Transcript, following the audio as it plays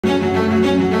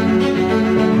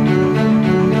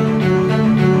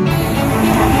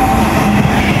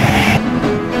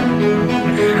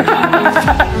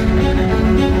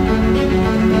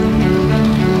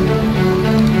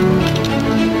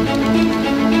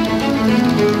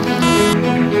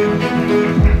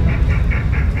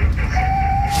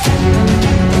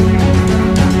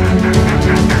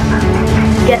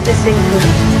thing to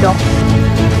stop.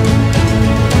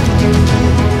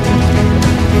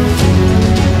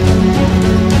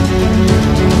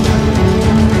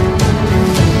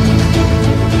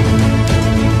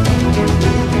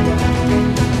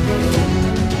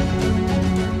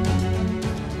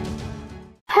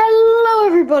 Hello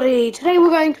everybody! Today we're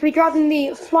going to be driving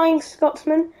the Flying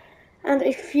Scotsman and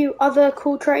a few other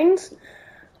cool trains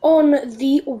on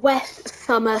the West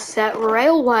Somerset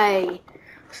Railway.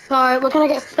 So we're going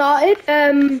to get started.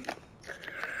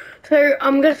 So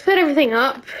I'm going to set everything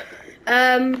up.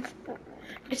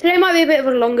 Today might be a bit of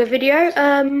a longer video.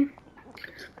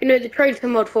 You know, the Train to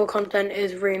Mod 4 content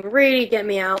is really getting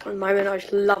me out at the moment. I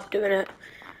just love doing it.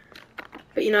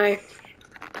 But you know,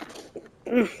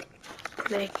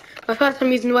 my first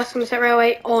time using the West Somerset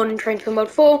Railway on Train to Mod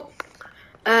 4.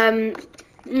 I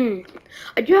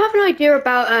do have an idea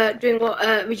about doing what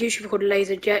a YouTuber called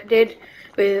LaserJet did.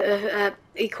 With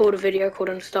he called a video called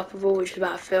Unstoppable, which is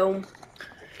about a film.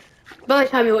 By the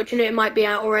time you're watching it, it might be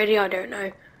out already. I don't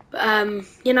know, but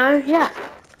you know, yeah.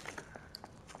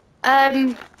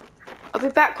 I'll be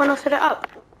back when I set it up.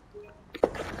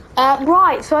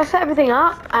 Right, so I set everything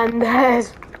up, and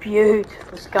there's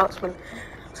beautiful Scotsman.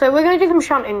 So we're going to do some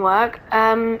shunting work. We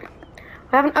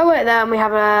have an 08 there, and we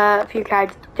have a few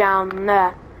carriages down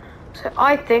there. So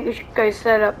I think we should go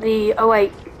set up the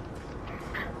 08.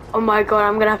 Oh my god,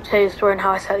 I'm going to have to tell you a story on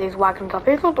how I set these wagons up.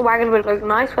 I thought the wagons would look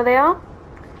nice where they are.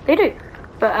 They do.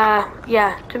 But,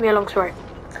 yeah, it took me a long story.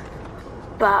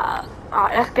 But,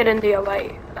 alright, let's get into the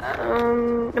 08.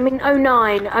 I mean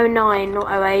 09,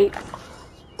 not 08.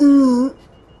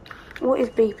 What is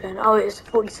beeping? Oh, it's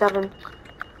 47.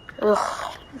 Ugh,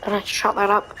 I'm gonna have to shut that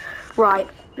up. Right,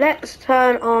 let's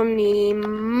turn on the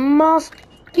master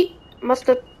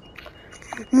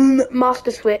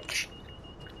switch.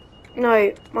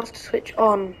 No, master switch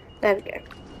on. There we go.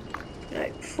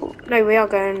 No, we are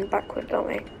going backwards, aren't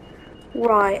we?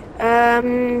 Right,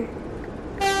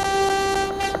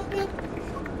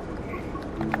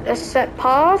 let's set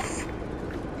path.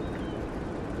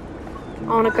 I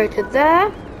want to go to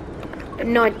there.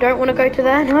 No, I don't want to go to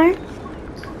there, no.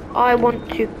 I want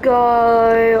to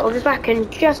go... I'll be back in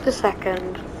just a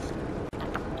second.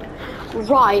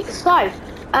 Right, so,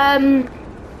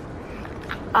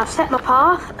 I've set my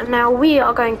path, and now we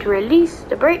are going to release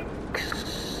the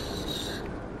brakes.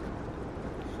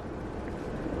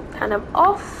 Turn them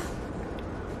off,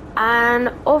 and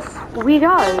off we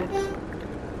go.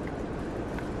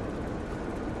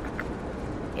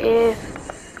 If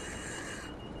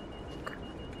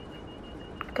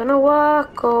gonna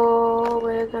work, or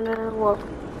we're gonna what?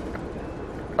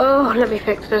 Oh, let me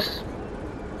fix this.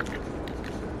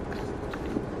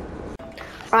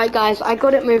 Right guys, I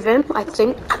got it moving, I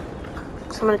think.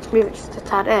 So I'm gonna move it just a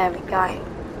tad. There we go.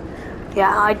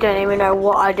 Yeah, I don't even know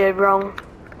what I did wrong.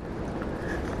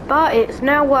 But it's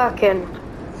now working,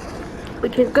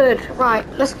 which is good. Right,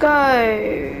 let's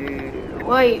go.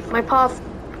 Wait, my path.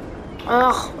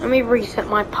 Oh, let me reset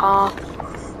my path.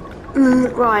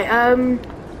 Right,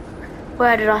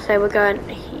 where did I say we're going?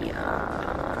 Here.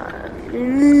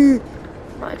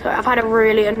 Right, so I've had a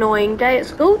really annoying day at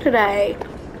school today.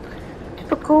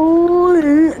 Typical.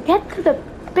 Get to the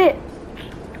bit.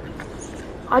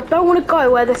 I don't want to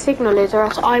go where the signal is, or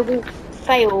else I will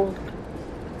fail.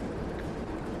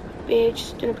 Be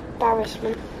just an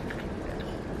embarrassment,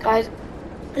 guys.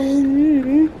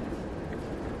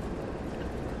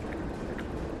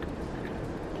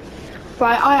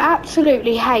 Right, I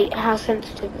absolutely hate how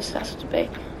sensitive this has to be.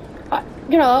 Right,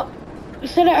 you know what?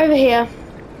 Set it over here.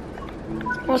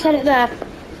 I'll set it there.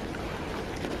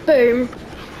 Boom.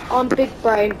 I'm big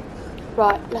brain.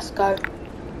 Right, let's go.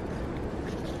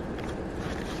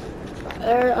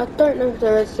 Right, I don't know if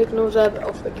there are signals there, but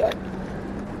off we go.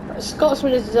 Right,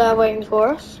 Scotsman is waiting for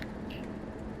us.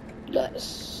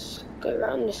 Let's go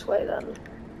around this way then.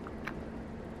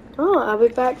 Oh, I'll be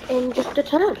back in just a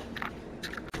turn.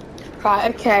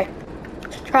 Right, okay.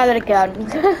 Let's try that again.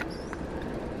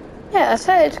 Yeah, I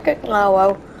said it's good. Oh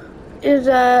well.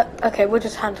 Okay, we'll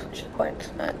just hand switch the points.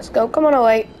 Right, let's go. Come on, I'll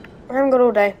wait. I haven't got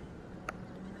all day.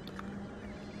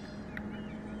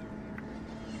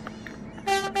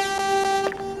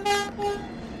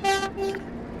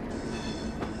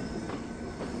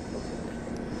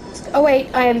 Oh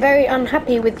wait, I am very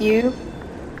unhappy with you.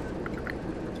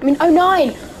 I mean,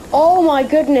 09! Oh my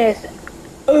goodness!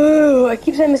 Oh, I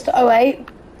keep saying Mr. 08.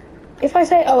 If I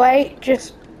say 08,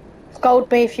 just scold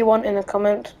me if you want in the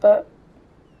comments, but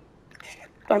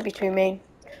don't be too mean.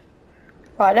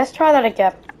 Right, let's try that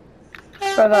again.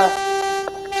 Reverse.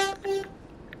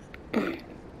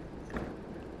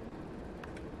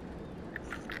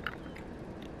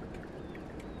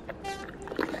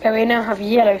 Okay, we now have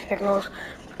yellow signals.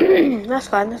 That's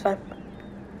fine, that's fine.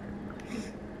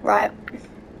 Right.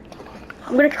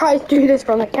 I'm gonna try to do this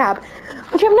from the cab,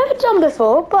 which I've never done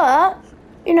before, but,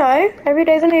 you know, every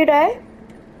day's a new day.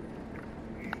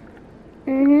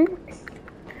 Doesn't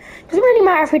really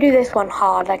matter if we do this one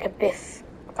hard, like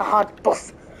a hard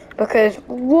buff, because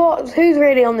who's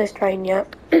really on this train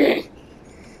yet?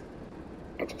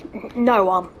 No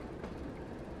one.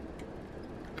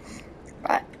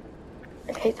 Right.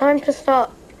 Okay, time to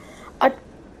start.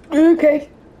 Okay.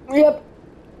 Yep.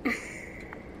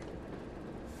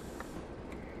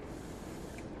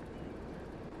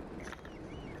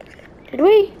 Did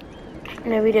we?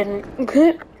 No, we didn't.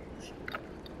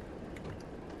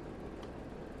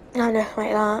 No, just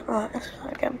like that. Right, let's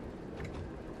start again.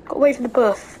 Got to wait for the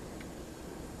buff.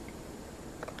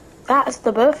 That's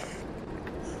the buff.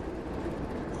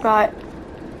 Right.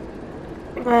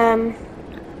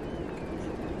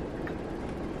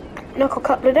 Knuckle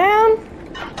coupler down.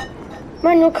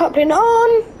 Manual coupling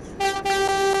on.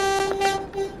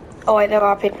 Oh wait, there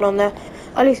are people on there.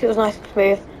 At least it was nice and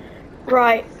smooth.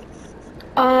 Right.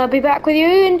 I'll be back with you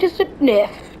in just a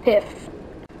tiff.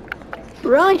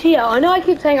 Right here. I know I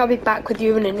keep saying I'll be back with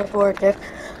you in a tiff or a tiff.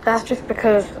 That's just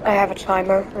because I have a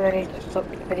timer and I need to stop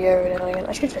the video and everything.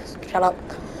 I should just shut up.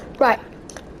 Right.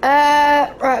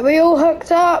 Right, we all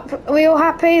hooked up? We all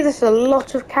happy? There's a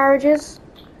lot of carriages.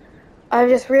 I've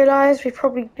just realised we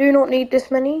probably do not need this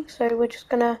many, so we're just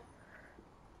gonna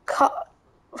cut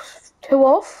 2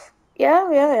 off.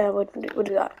 Yeah, we'll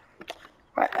do that.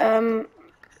 Right,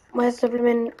 where's the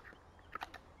blooming...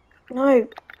 No.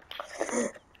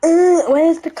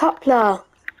 Where's the coupler?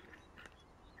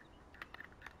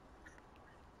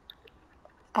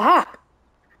 Aha!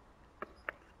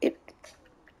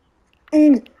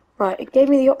 Right, it gave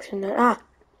me the option then. Ah,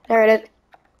 there it is.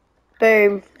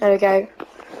 Boom. There we go.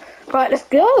 Right, let's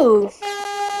go.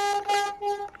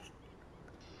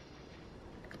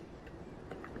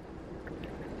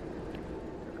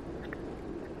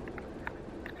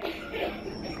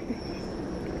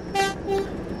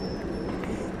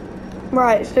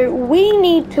 Right, so we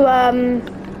need to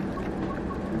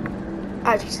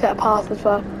actually set a path as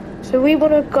well. So we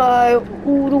want to go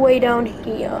all the way down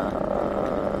here.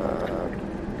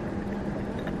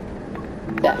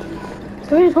 Yeah.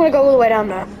 So we just want to go all the way down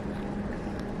there.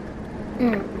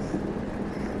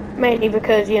 Mainly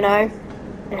because, you know,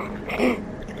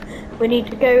 we need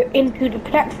to go into the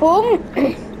platform.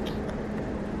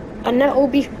 And that will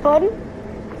be fun.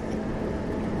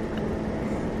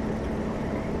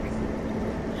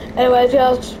 Anyways, I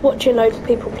was just watching loads of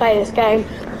people play this game.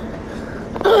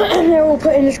 And they're all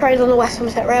putting the trains on the West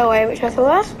Somerset Railway, which I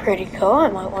thought, that's pretty cool, I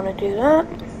might want to do that.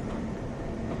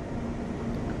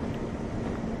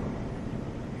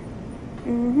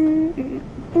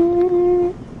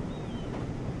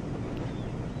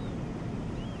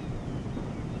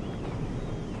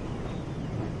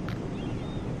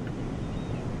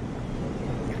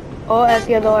 Oh, there's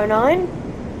the other 09.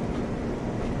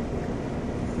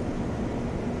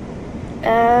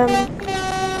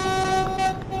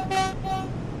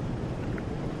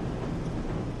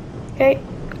 Okay.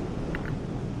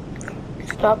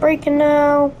 Start braking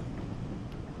now.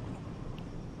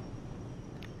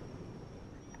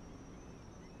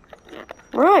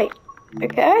 Right.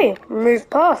 Okay. Remove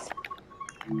path.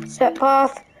 Set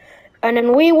path. And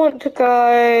then we want to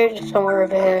go somewhere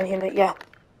over here. Yeah.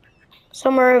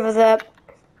 Somewhere over there.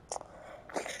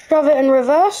 Shove it in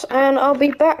reverse, and I'll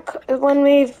be back when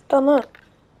we've done that.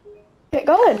 Get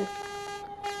going.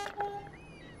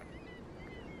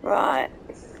 Right.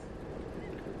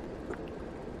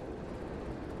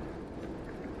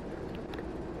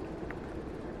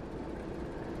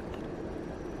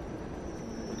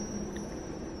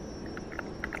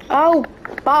 Oh,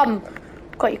 bum.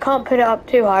 God, you can't put it up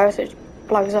too high, or else it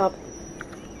blows up.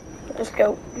 Let's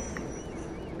go.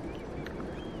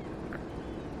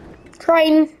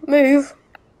 Train, move.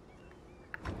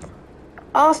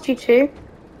 Asked you to.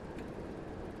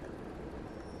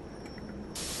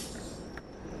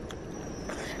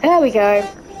 There we go.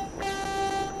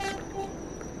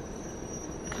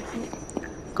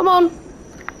 Come on.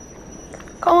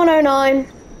 Come on, 09.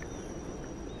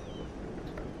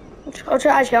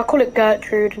 Actually, I'll call it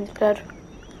Gertrude instead.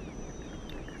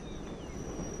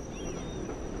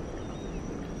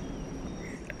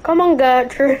 Come on,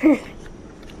 Gertrude.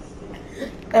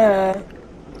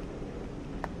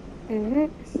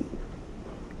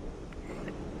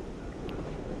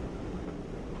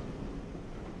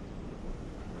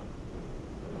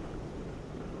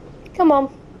 Come on.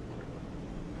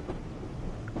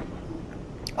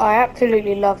 I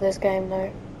absolutely love this game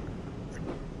though.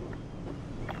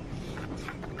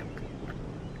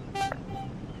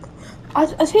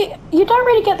 I see, you don't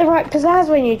really get the right pizzazz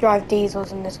when you drive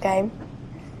diesels in this game.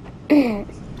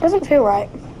 Doesn't feel right.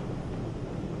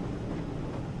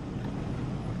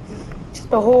 Just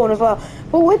the horn as well.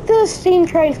 But with the steam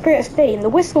train's create steam, the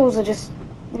whistles are just...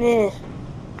 eh.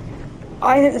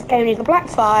 I think this game needs a black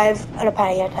 5 and a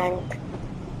pannier tank.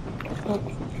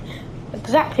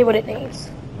 Exactly what it needs.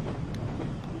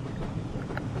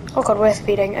 Oh god, we're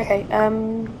speeding. Okay,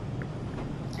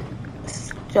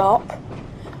 stop.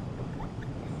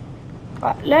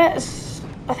 Right, let's...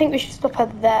 I think we should stop her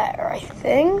there, I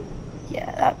think.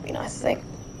 Yeah, that'd be nice, I think.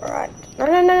 Right.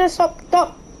 No, stop.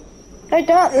 No,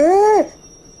 don't.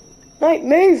 No,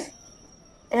 move.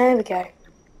 There we go.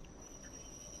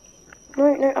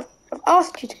 No, I've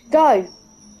asked you to go.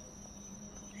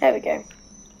 There we go.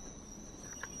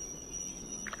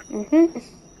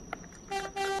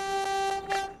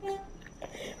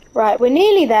 Right, we're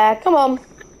nearly there. Come on.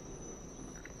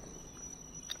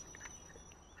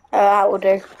 That will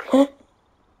do.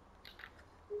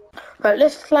 Right,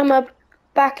 let's slam her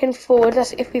back and forward. Let's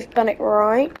see if we've done it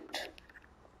right.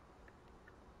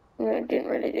 No, it didn't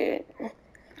really do it.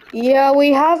 Yeah,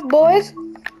 we have, boys.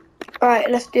 Right,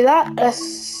 let's do that.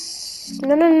 Let's...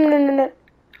 No.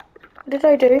 What did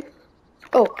I do?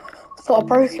 Oh, I thought I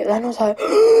broke it then. I was like...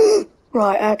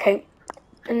 Right, okay.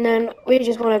 And then we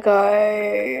just want to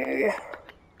go...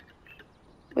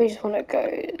 We just want to go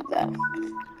there.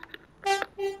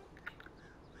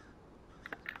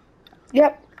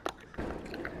 Yep.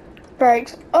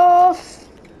 Brakes off.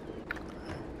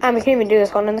 And we can even do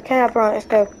this one in the cab. Right, let's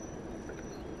go.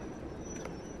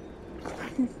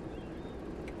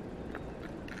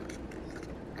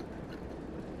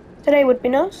 Today would be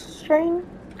nice, train.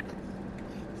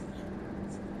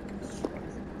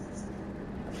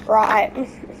 Right.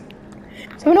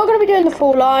 So we're not going to be doing the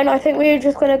full line. I think we're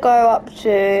just going to go up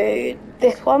to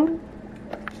this one.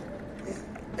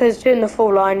 Because doing the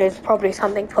full line is probably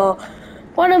something for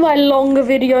one of my longer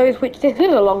videos, which this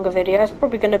is a longer video. It's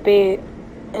probably going to be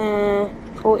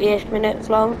 40-ish minutes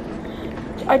long.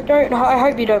 I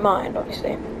hope you don't mind,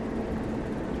 obviously.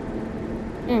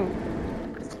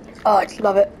 Oh, I just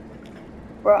love it.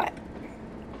 Right.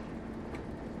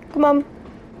 Come on.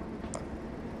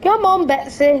 Come on,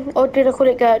 Betsy. Or did I call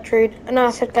it Gertrude? And I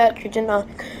said Gertrude, didn't I?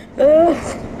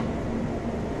 Ugh.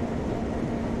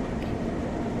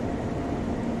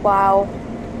 Wow.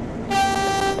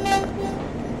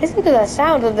 Listen to the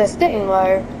sound of the steering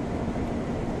wheel.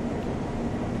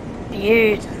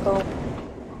 Beautiful.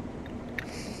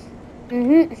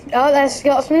 Oh, there's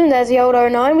Scotsman. There's the old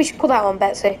 09. We should call that one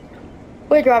Betsy.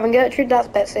 We're driving Gertrude. That's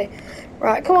Betsy.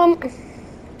 Right, come on.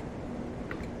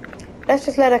 Let's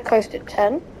just let her coast at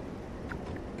 10.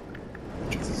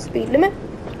 Which is the speed limit.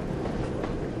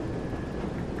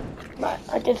 Right,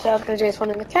 I did say I was going to do this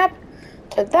one in the cab.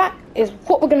 So that is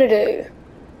what we're going to do.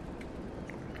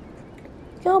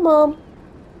 Come on.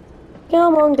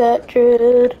 Come on,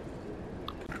 Gertrude.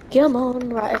 Come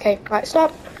on. Right, okay. Right,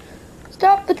 stop.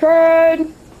 Stop the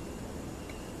train.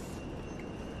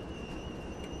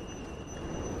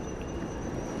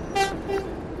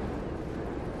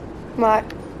 Right.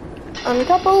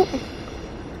 Uncouple.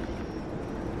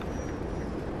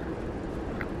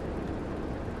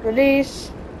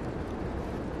 Release.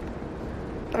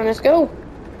 And let's go.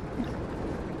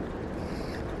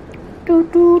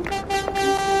 Doot doot.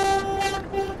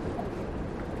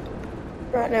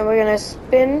 Right, now we're gonna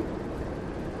spin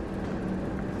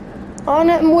on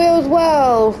it and wheels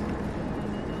well.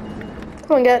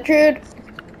 Come on, Gertrude.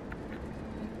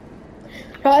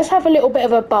 Right, let's have a little bit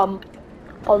of a bump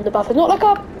on the buffer. Not like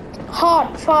a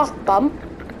hard, fast bump,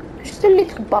 just a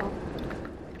little bump.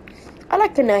 I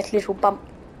like a nice little bump.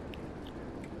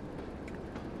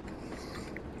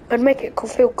 I'd make it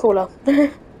feel cooler.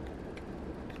 Right,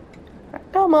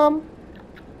 come on.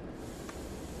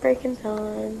 Braking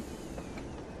time.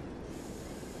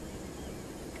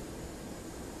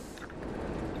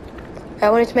 I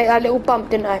wanted to make that little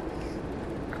bump, didn't I?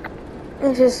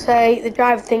 Let's just say the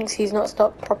driver thinks he's not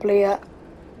stopped properly yet.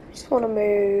 I just want to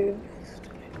move.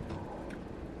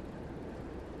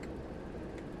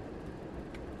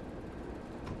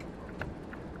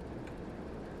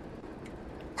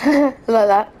 Like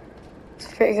that.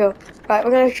 It's pretty cool. Right,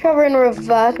 we're going to shove her in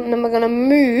reverse and then we're going to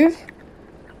move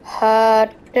her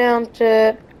down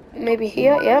to maybe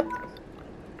here, yep.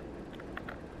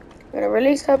 We're going to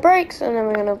release her brakes and then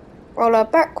we're going to roll her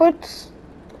backwards.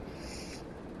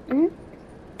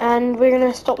 And we're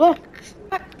going to stop there.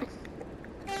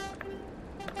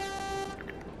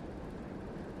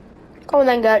 Come on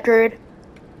then, Gertrude.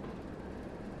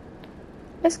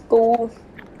 Let's go.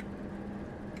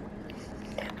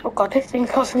 Oh god, this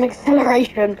thing's got some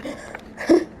acceleration.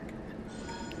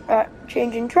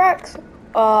 changing tracks.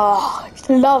 Oh, I just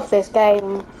love this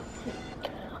game.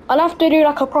 I'll have to do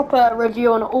like a proper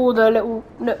review on all the little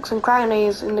nooks and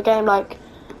crannies in the game. Like,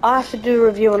 I have to do a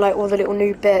review on like all the little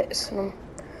new bits. And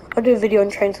I'll do a video on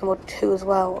Train Sim Mod 2 as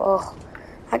well. Oh,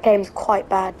 that game's quite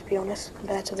bad, to be honest,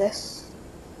 compared to this.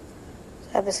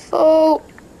 Service full.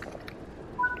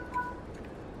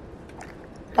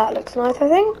 That looks nice, I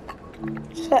think.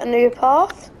 Set a new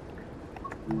path.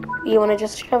 You want to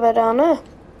just shove it down there.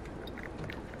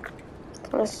 I'm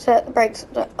going to set the brakes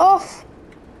off.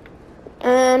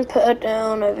 And put it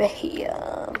down over here.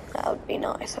 That would be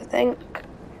nice, I think.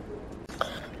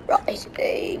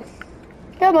 Righty.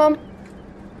 Come on.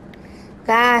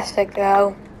 That's a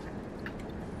go.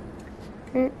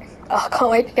 Oh, I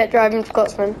can't wait to get driving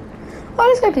Scotsman. Oh,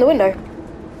 let's open the window.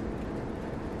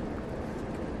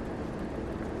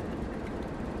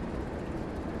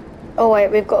 Oh wait,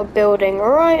 we've got a building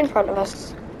right in front of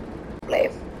us.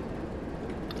 Leave.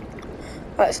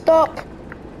 Right, stop.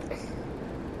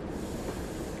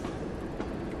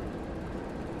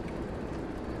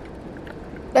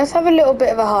 Let's have a little bit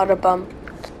of a harder bump.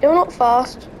 Still not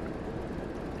fast.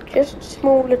 Just a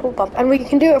small little bump. And we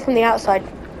can do it from the outside.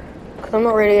 Because I'm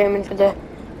not really aiming for the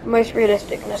most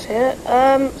realisticness here.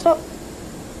 Stop.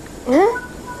 Huh?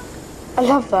 I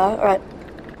love that. Right.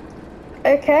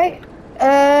 Okay.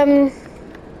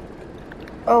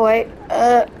 Oh wait.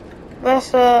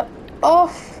 Master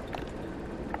off.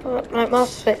 No,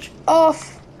 master switch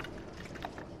off.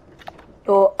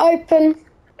 Door open.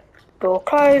 Door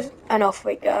closed, and off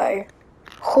we go.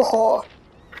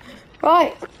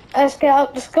 Right, let's get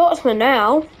up the Scotsman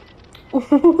now.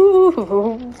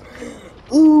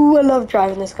 Ooh, I love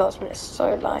driving the Scotsman, it's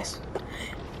so nice.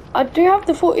 I do have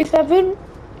the 47.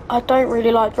 I don't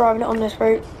really like driving it on this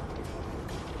route.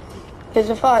 Because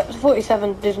the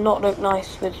 47 does not look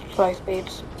nice with slow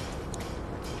speeds.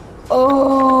 Oh,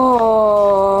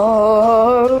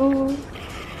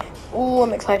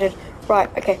 I'm excited. Right,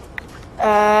 okay.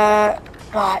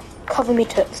 Right, cover me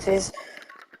tootsies.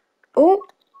 Oh,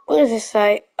 what does this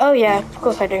say? Oh yeah, of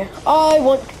course I do. I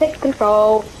want to take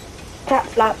control. Tap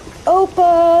flap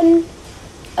open.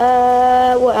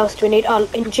 What else do we need?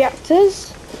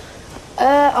 Injectors.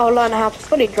 I'll learn how to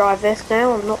fully drive this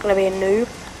now. I'm not going to be a noob.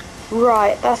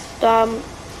 Right, that's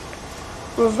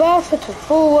reverse it to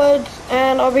forwards,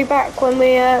 and I'll be back when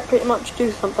we pretty much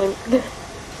do something.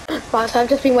 Right, so I've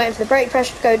just been waiting for the brake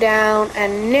pressure to go down,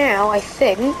 and now I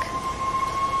think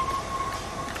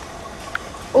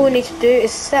all we need to do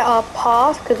is set our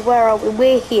path, because where are we?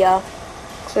 We're here.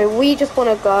 So we just want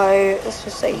to go, let's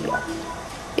just say here.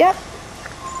 Yep.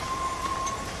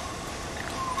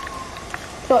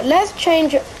 So let's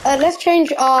change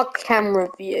our camera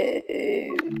view.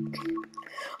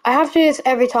 I have to do this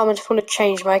every time. I just want to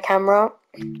change my camera.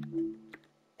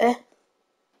 Yeah.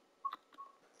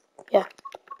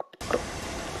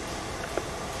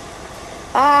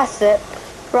 That's it.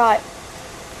 Right.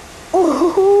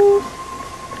 Ooh.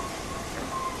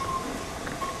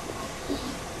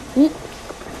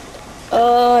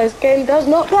 Oh, this game does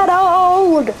not get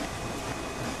old.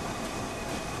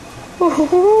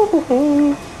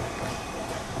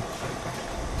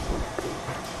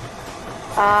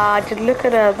 Just look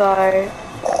at her though.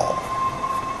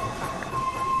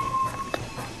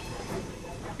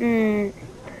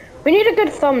 We need a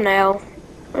good thumbnail.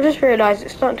 I just realised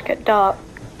it's starting to get dark.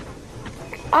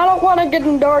 I don't want to get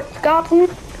in dark, Scotsman.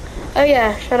 Oh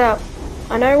yeah, shut up.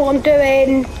 I know what I'm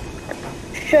doing.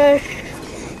 Shush.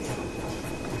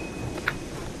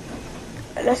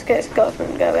 Let's get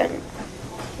Scotsman going.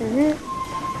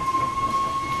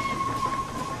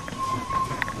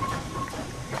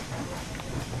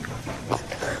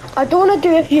 I don't want to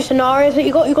do a few scenarios that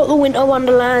you got the Winter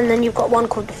Wonderland, and then you've got one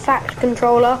called the Fact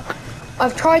Controller.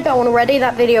 I've tried that one already.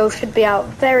 That video should be out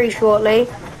very shortly.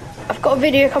 I've got a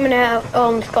video coming out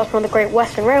on Scotsman on the Great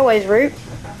Western Railways route,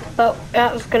 but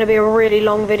that's going to be a really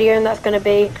long video, and that's going to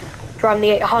be driving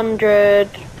the 800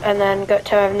 and then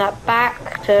turning that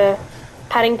back to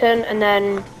Paddington, and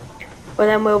then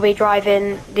we'll be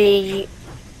driving the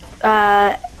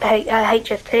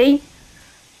HST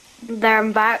there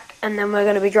and back, and then we're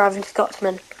going to be driving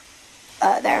Scotsman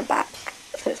there and back.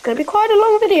 So it's going to be quite a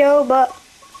long video, but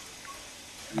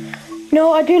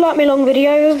no, I do like my long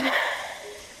videos.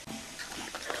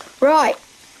 Right,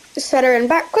 set her in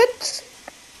backwards.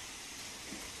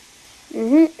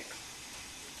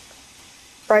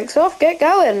 Brakes off, get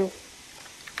going.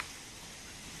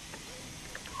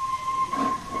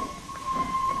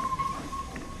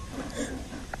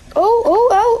 Oh.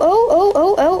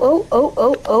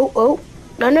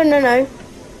 No.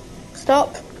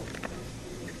 Stop.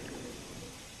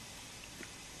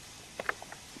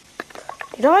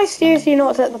 Did I seriously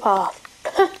not set the path?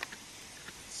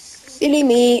 Silly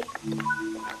me.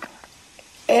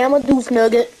 I'm a deuce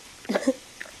nugget.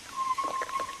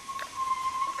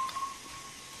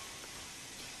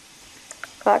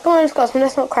 Right, come on, Scotsman,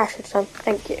 let's not crash this time.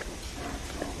 Thank you.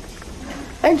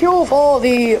 Thank you for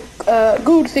the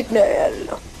good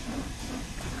signal.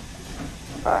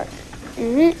 Right.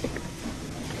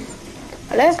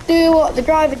 Let's do what the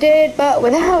driver did, but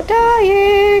without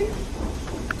dying.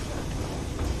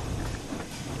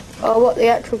 Or what the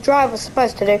actual driver was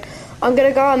supposed to do. I'm going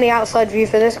to go on the outside view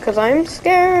for this because I'm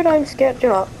scared. I'm scared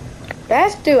to up.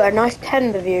 Let's do a nice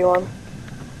tender view on.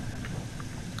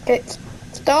 Okay,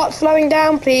 start slowing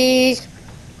down, please.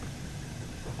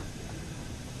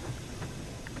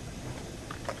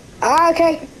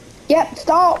 Okay. Yep,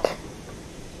 stop.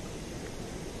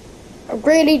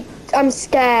 I'm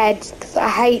scared because I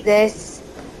hate this.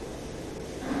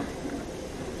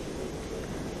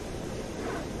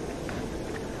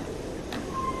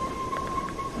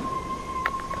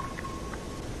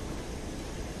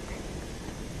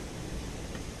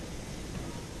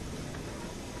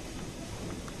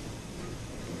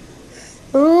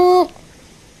 Oh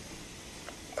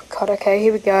God, okay,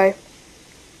 here we go.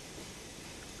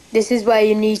 This is where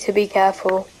you need to be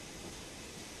careful.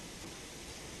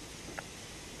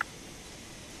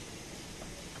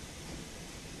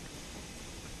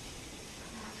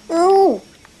 Oh,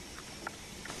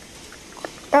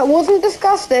 that wasn't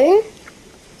disgusting.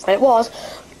 It was,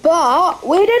 but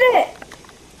we did it.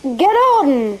 Get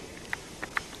on.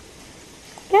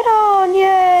 Get on,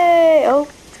 yay. Oh,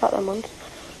 shut them on.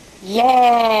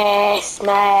 Yes,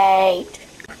 mate.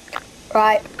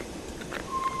 Right.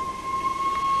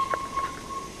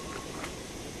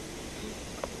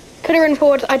 Put her in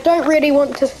forward. I don't really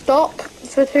want to stop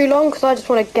for too long because I just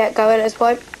want to get going at this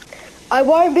point. I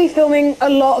won't be filming a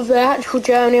lot of the actual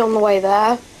journey on the way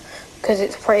there because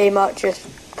it's pretty much just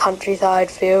countryside,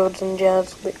 fields and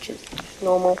jazz, which is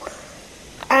normal.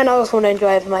 And I also want to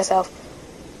enjoy it for myself.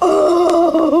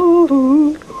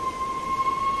 Oh!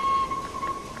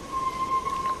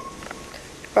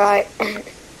 Right.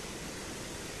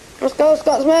 Let's go,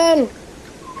 Scotsman!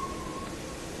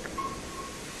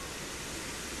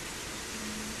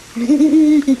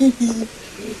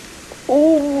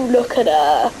 Oh, look at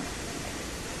her.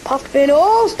 Puffing.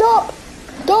 Oh, stop!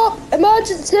 Stop!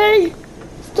 Emergency!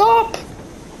 Stop!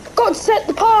 I've got to set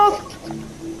the path.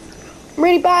 I'm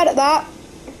really bad at that.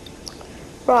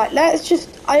 Right, let's just...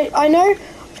 I know... I'm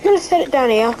just going to set it down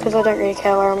here because I don't really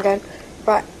care where I'm going.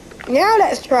 Right, now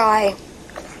let's try.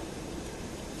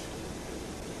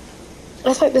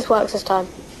 Let's hope this works this time.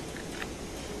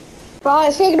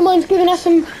 Right, Signalman's giving us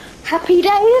some happy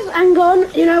days and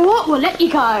gone, you know what, we'll let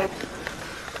you go.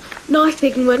 Nice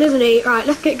Signalman, isn't he? Right,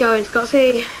 let's get going,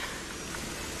 Scotsy.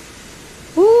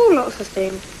 Ooh, lots of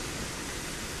steam.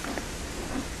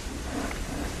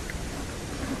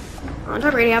 I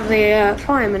don't really have the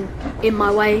fireman in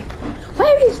my way.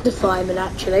 Where is the fireman,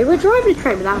 actually? We're driving a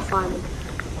train without a fireman.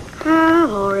 How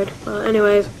horrid. Well,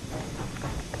 anyways.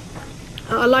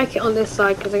 I like it on this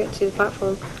side because I get to see the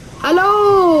platform.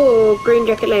 Hello, green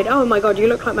jacket lady. Oh my god, you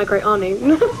look like my great auntie.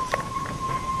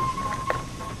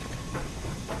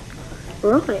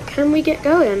 Right, can we get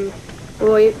going?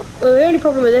 Well, the only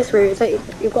problem with this route is that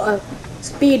you've got a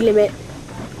speed limit,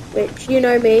 which, you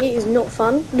know me, is not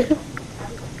fun.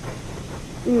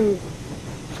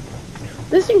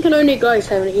 This thing can only go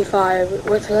 75.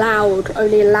 It's allowed,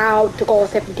 only allowed to go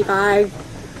 75.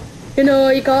 You know,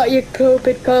 you got your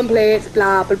stupid complaints,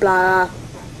 blah, blah, blah.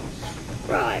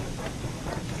 Right.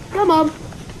 Come on.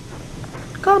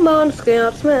 Come on,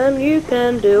 Scotsman, you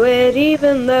can do it,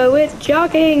 even though it's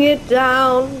chucking it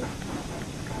down.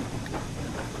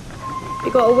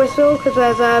 You got a whistle, because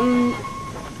there's,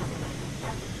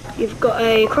 you've got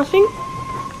a crossing.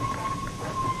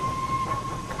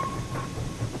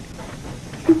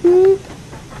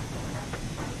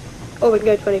 Oh, we can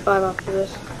go 25 after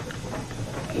this.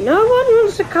 No one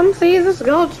wants to come see the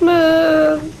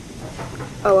Scotsman.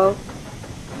 Oh well.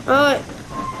 Alright.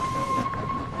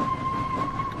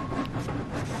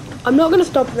 I'm not going to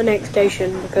stop at the next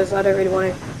station because I don't really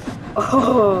want to.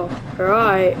 Oh,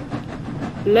 right.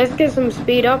 Let's get some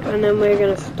speed up and then we're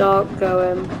going to start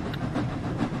going.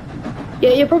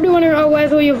 Yeah, you're probably wondering, oh,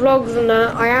 where's all your vlogs and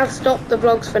that? I have stopped the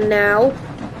vlogs for now.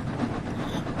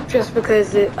 Just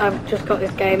because I've just got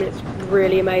this game and it's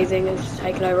really amazing. It's just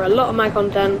taken over a lot of my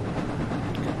content.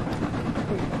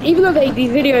 Even though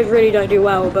these videos really don't do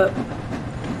well, but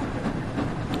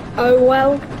oh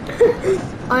well.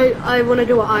 I want to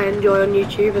do what I enjoy on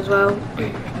YouTube as well.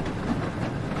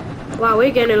 Wow,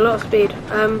 we're getting a lot of speed.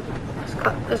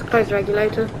 Let's close the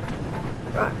regulator.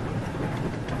 Right.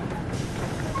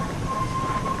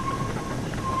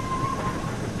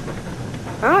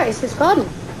 Alright, this is fun.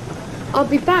 I'll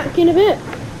be back in a bit.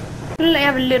 I'm gonna let you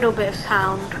have a little bit of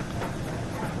sound.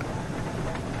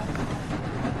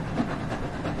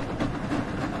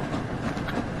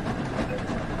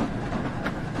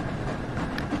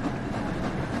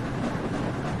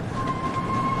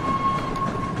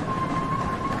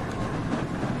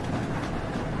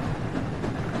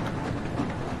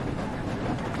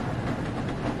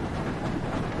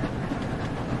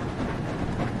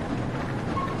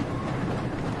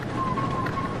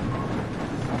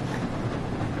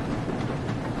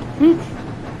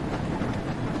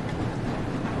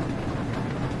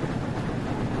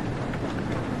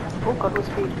 Oh god, what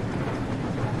speed?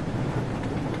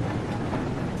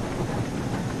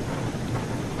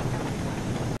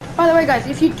 By the way guys,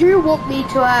 if you do want me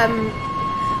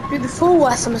to do the full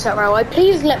West Somerset Railway,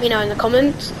 please let me know in the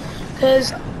comments,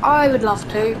 because I would love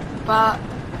to, but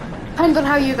depends on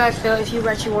how you guys feel. If you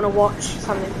actually want to watch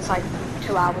something that's like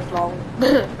 2 hours long.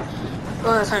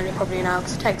 Well, that's only probably an hour,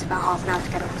 because it takes about half an hour to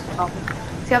get up to the top.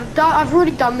 See, I've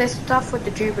already done this stuff with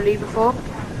the Jubilee before.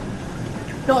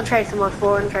 Not Train Sim Mod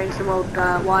 4 and Train Sim Mod 2.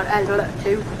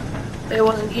 But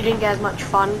you didn't get as much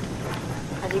fun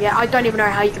as you get. I don't even know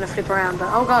how you're going to flip around, but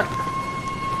oh god.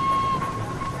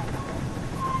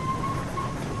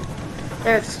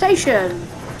 There's the station.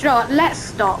 Do you know what? Let's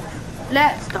stop.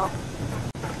 Let's stop.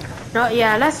 No,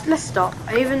 yeah, let's stop.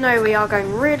 Even though we are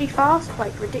going really fast,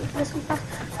 like ridiculously fast.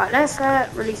 Right, let's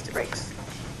release the brakes.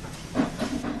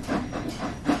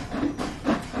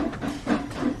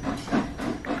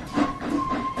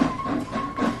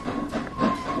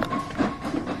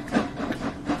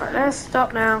 Right, let's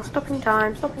stop now. Stopping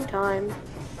time. Stopping time.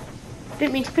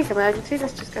 Didn't mean to click emergency.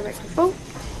 Let's just go back to full.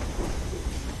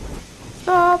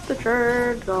 Stop the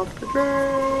train. Stop the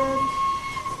train.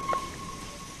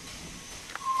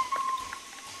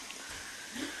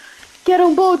 Get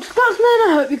on board, Scotsman.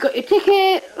 I hope you got your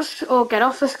tickets. Or get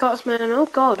off the Scotsman. Oh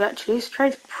god, actually, this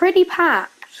train's pretty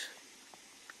packed.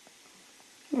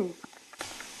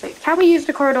 Wait, can we use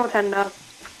the corridor tender?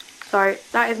 Sorry,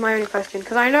 that is my only question,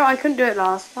 because I know I couldn't do it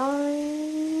last time.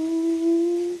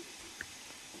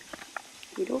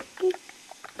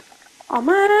 Oh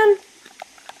man!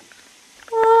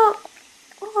 What?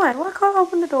 Why? Why can't I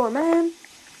open the door, man?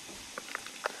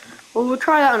 Well, we'll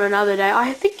try that on another day.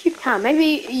 I think you can.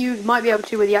 Maybe you might be able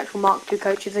to with the actual Mark II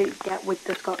coaches that you get with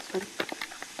the Scotsman.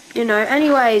 You know,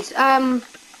 anyways, I'll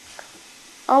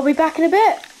be back in a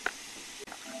bit.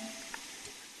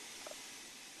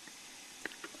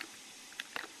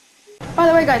 By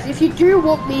the way guys, if you do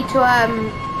want me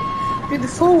to do the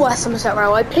full West Somerset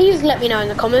Railway, please let me know in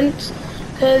the comments,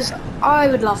 because I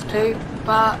would love to,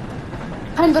 but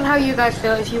depends on how you guys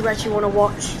feel. If you actually want to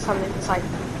watch something that's like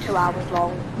 2 hours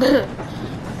long.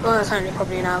 Well, that's only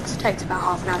probably an hour, because it takes about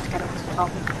half an hour to get up to the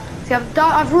top. See,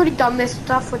 I've already done this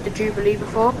stuff with the Jubilee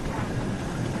before.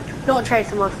 Not Train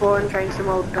Sim Mod 4 and Train Sim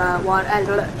Mod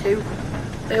 2.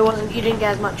 But you didn't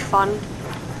get as much fun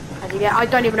as you get. I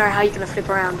don't even know how you're going to flip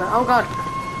around, but oh god.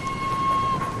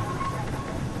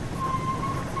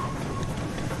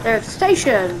 There's the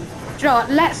station. Do you know what?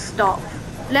 Let's stop.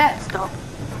 Let's stop.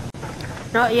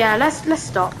 No, yeah, let's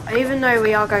stop. Even though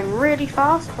we are going really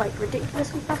fast, like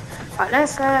ridiculously fast. Right,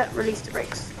 let's release the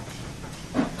brakes.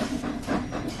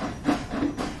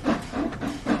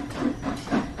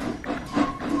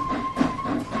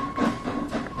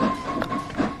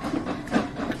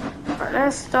 Right,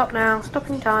 let's stop now.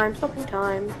 Stopping time. Stopping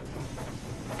time.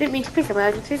 Didn't mean to click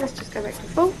emergency. Let's just go back to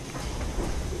full.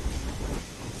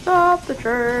 Stop the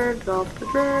train. Stop the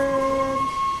train.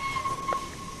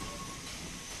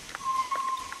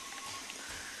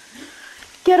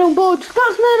 Get on board,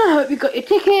 Scotsman. I hope you got your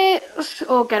tickets.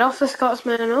 Or get off the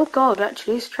Scotsman. Oh god,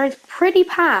 actually, this train's pretty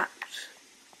packed.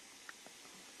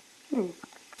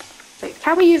 Wait,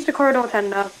 can we use the corridor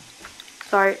tender?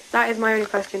 Sorry, that is my only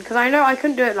question, because I know I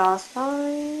couldn't do it last time.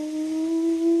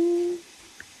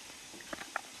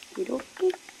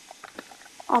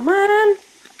 Oh man!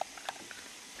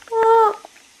 What?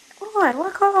 Why?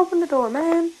 Why can't I open the door,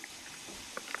 man?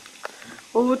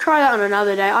 Well, we'll try that on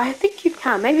another day. I think you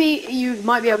can. Maybe you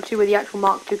might be able to with the actual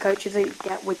Mark II coaches that you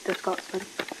get with the Scotsman.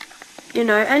 You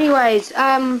know, anyways,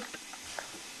 I'll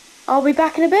be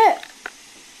back in a bit.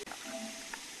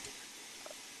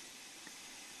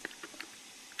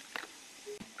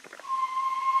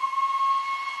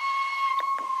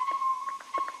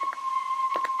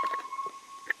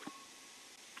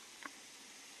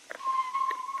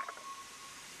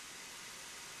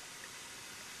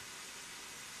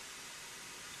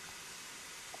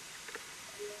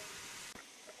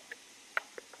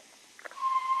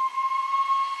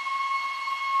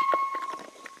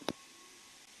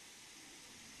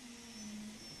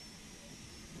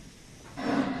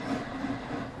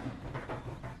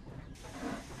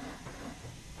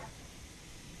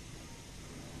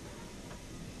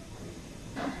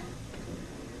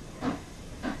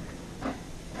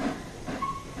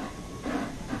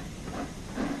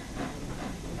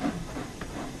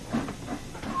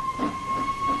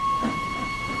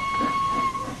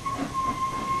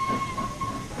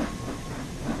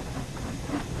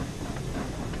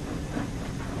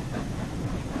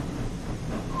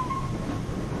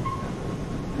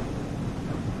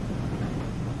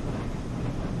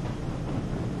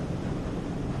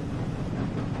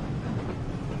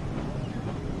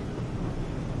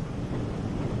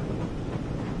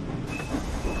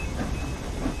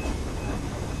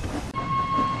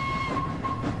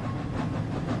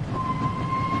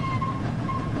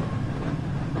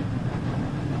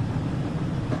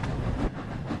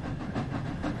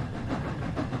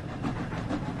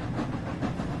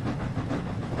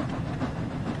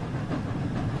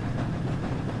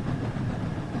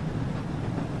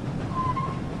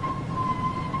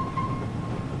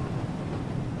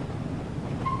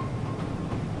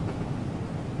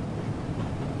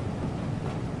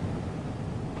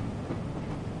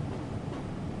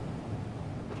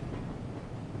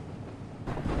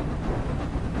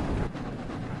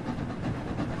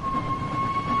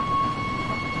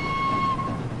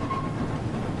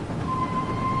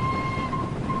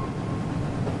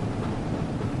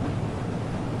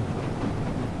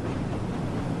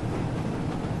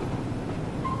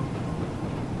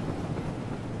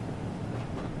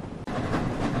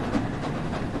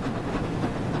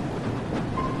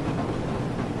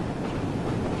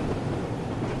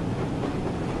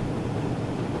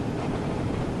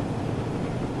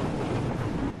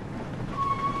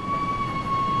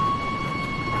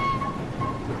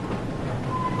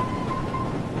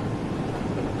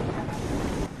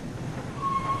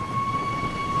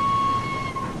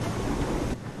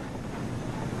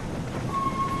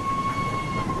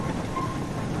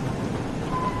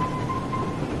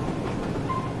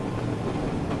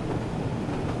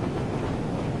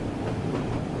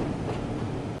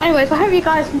 Anyways, I hope you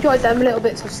guys enjoyed them little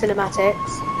bits of cinematics.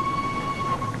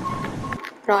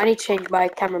 No, I need to change my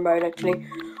camera mode actually.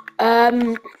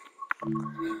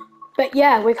 But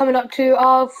yeah, we're coming up to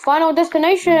our final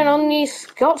destination on the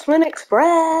Scotsman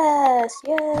Express.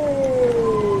 Yay!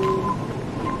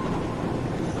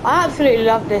 I absolutely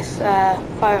love this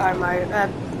photo mode,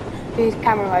 these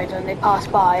camera modes when they pass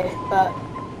by, but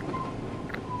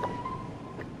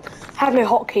I have no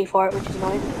hotkey for it, which is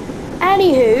annoying.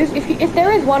 Anywho, if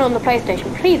there is one on the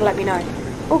PlayStation, please let me know.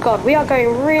 Oh god, we are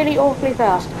going really awfully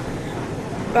fast.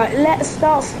 Right, let's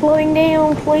start slowing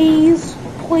down, please.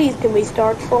 Please, can we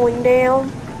start slowing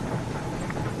down?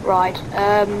 Right,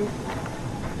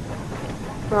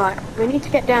 right, we need to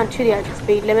get down to the actual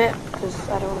speed limit, because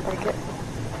I don't want to break it.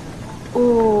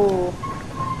 Ooh.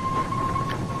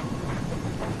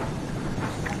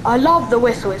 I love the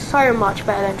whistle, it's so much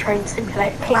better than Train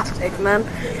Simulator Classic, man.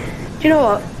 Do you know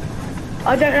what?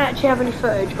 I don't actually have any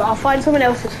footage, but I'll find someone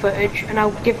else's footage and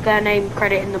I'll give their name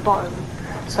credit in the bottom.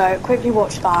 So quickly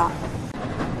watch that.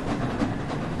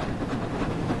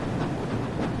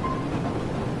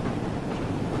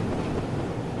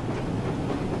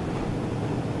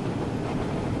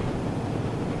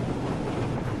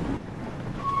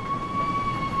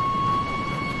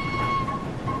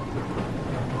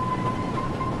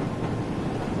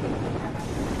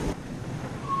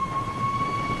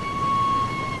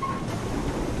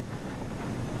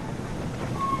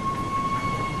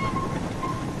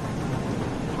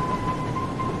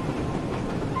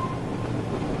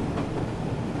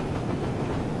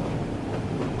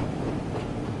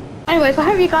 Anyways, I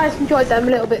hope you guys enjoyed them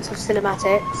little bits of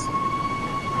cinematics.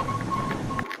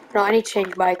 No, I need to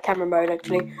change my camera mode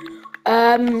actually.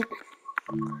 But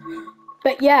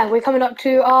yeah, we're coming up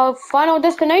to our final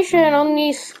destination on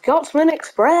the Scotsman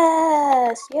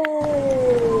Express. Yay!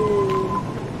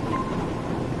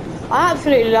 I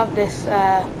absolutely love this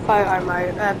photo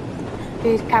mode,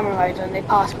 these camera modes when they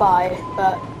pass by,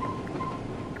 but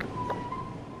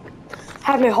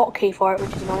I have no hotkey for it,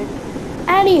 which is annoying.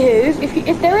 Anywho,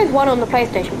 if there is one on the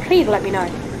PlayStation, please let me know.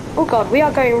 Oh god, we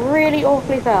are going really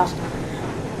awfully fast.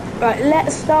 Right,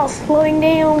 let's start slowing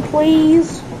down,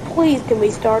 please. Please, can we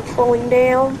start slowing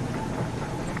down?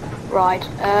 Right,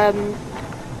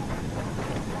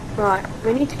 right,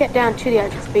 we need to get down to the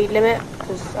actual speed limit,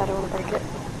 because I don't want to break it.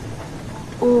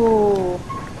 Ooh.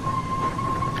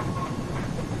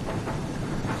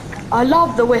 I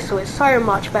love the whistle, it's so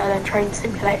much better than Train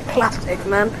Simulator Classic,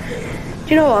 man. Do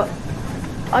you know what?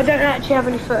 I don't actually have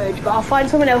any footage, but I'll find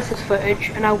someone else's footage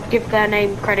and I'll give their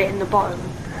name credit in the bottom.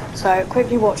 So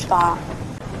quickly watch that.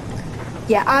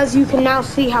 Yeah, as you can now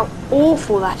see how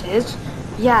awful that is.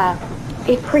 Yeah,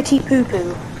 it's pretty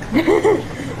poo-poo.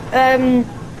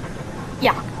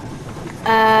 Yeah.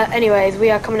 Anyways, we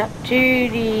are coming up to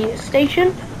the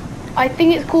station. I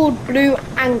think it's called Blue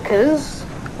Anchors,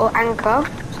 or Anchor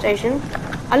Station.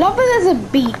 I love that there's a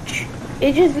beach.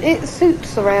 It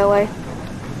suits the railway.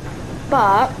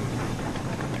 But,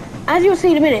 as you'll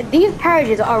see in a minute, these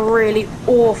carriages are really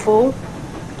awful.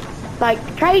 Like,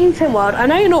 Trading Sim World, I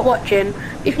know you're not watching.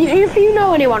 If you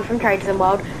know anyone from Trading Sim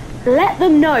World, let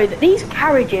them know that these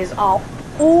carriages are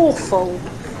awful.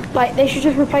 Like, they should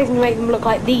just replace them and make them look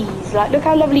like these. Like, look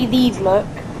how lovely these look.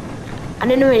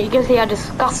 And in a minute, you can see how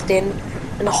disgusting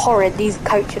and horrid these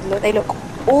coaches look. They look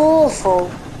awful.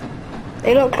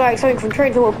 They look like something from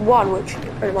Trading Sim World 1, which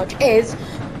it pretty much is.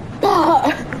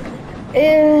 But,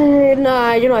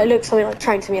 no, you know, it looks something like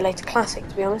Train Simulator Classic,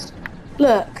 to be honest.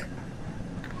 Look.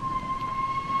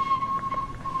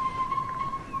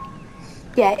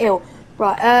 Yeah, ill.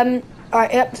 Right,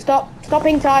 alright, yep,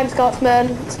 stopping time,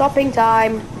 Scotsman. Stopping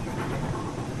time.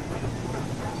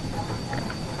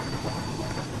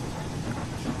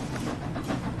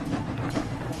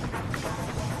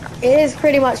 It is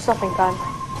pretty much stopping time.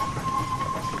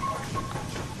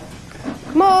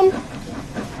 Come on.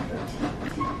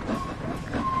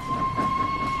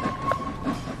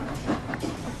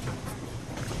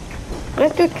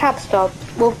 Let's do a cab stop.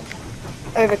 Well,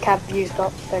 over cab view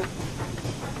stop thing.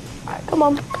 Alright, come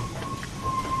on.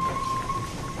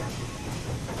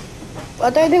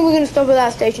 I don't think we're going to stop at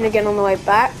that station again on the way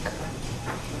back.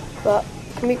 But,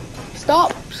 can we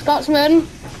stop, Scotsman?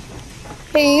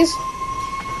 Please.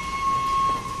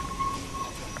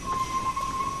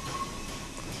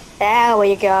 There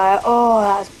we go. Oh,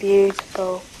 that's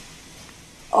beautiful.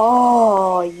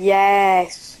 Oh,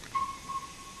 yes.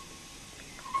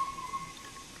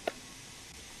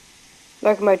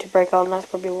 Locomotive brake on, that's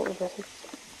probably what was missing.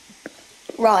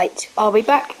 Right, I'll be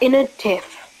back in a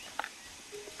tiff.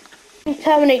 It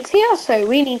terminates here, so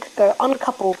we need to go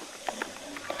uncouple.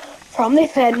 from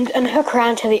this end and hook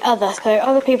around to the other so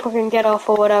other people can get off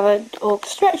or whatever, or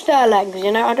stretch their legs,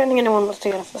 you know? I don't think anyone wants to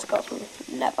get off the Scotsman.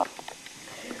 Never.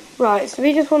 Right, so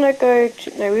we just want to go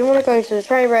to... No, we want to go to the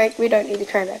train brake. We don't need the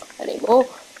train brake anymore.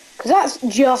 Because that's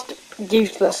just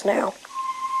useless now.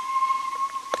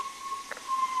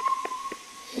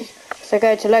 So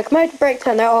go to locomotive brake,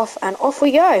 turn that off, and off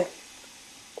we go.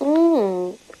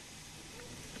 All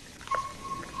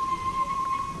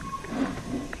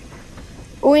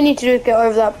we need to do is get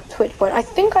over that switch point. I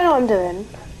think I know what I'm doing.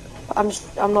 But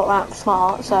I'm not that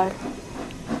smart, so...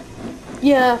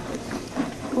 Yeah.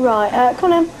 Right,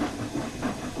 come on in.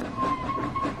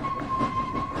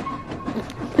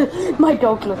 My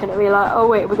dog's looking at me like, oh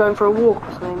wait, we're going for a walk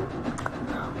or something.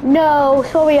 No,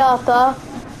 sorry Arthur.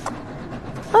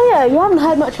 Oh yeah, you haven't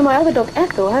heard much of my other dog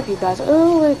Ethel, have you guys?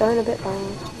 Oh, we're going a bit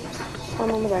wrong. I'm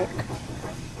on the brake.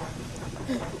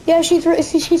 Yeah, she's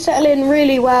settling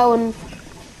really well, and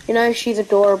you know, she's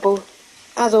adorable,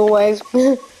 as always.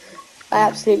 I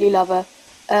absolutely love her.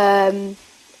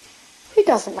 Who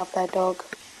doesn't love their dog?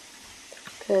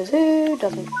 Because who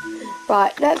doesn't?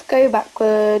 Right, let's go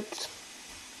backwards.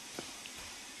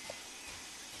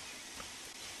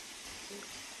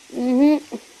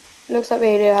 Looks like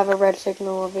we do have a red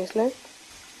signal, obviously.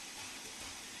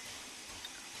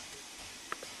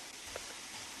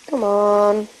 Come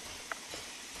on.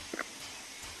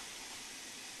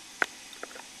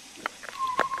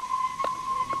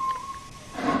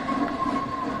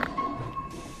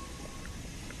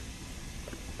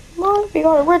 We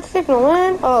got a red signal,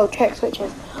 man. Oh, check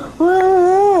switches.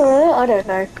 I don't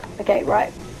know. Okay,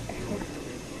 right.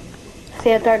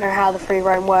 See, I don't know how the free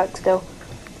roam works still.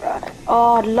 Right.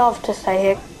 Oh, I'd love to stay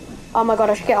here. Oh my god,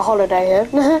 I should get a holiday here.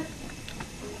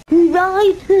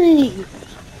 Righty.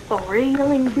 Sorry,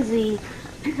 I'm busy.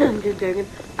 I'm just joking.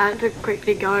 I had to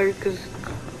quickly go because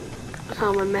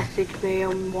someone messaged me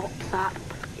on WhatsApp.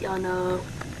 I know.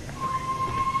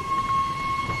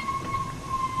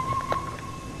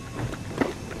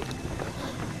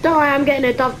 Don't worry, I'm getting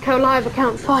a Dovetail Live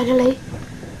account finally.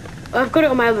 I've got it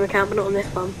on my other account, but not on this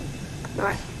one.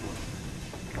 Alright.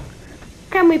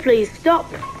 Can we please stop?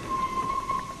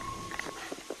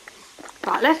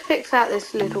 Right, let's fix out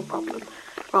this little problem.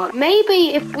 Right,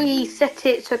 maybe if we set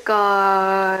it to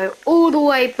go all the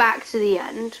way back to the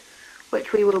end,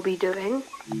 which we will be doing.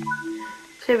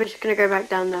 So we're just going to go back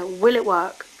down there. Will it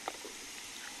work?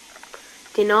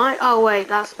 Deny? Oh wait,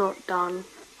 that's not done.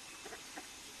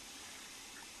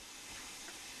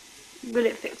 Will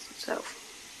it fix itself?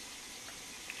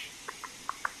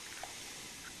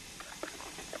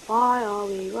 Why are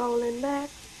we rolling back?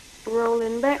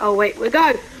 Rolling back. Oh wait, we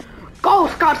go! Go,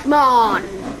 Scotsman!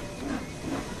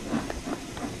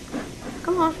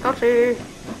 Come on, Scotty.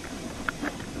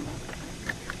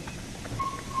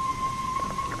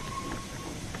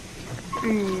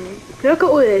 Look at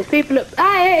all this. People look.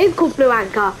 Ah, it is called Blue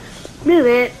Anchor. Knew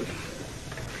it.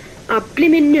 I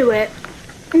blimmin' knew it.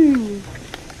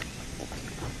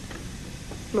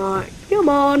 Right, come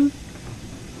on.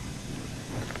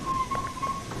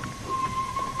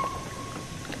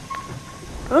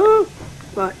 Oh,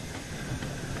 right.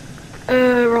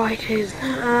 Right is.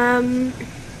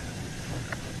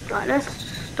 Right, let's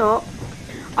stop.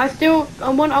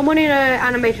 I'm wanting an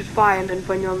animated fireman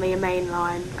when you're on the main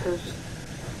line because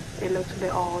it looks a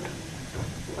bit odd.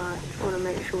 Right, just want to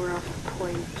make sure we're off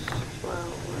points as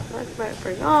well. Let's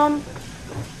bring on.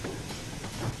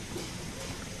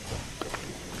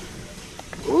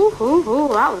 Ooh,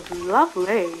 that was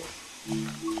lovely.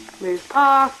 Move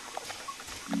past.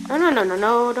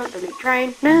 No, don't delete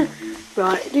train.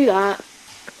 Right, do that.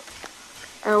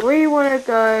 And we want to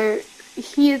go,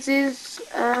 here's his,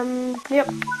 yep.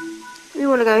 We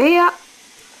want to go here.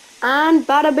 And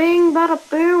bada bing, bada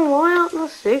boom, why aren't the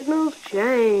signals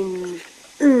changed?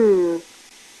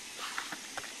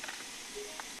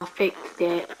 I fixed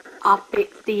it. I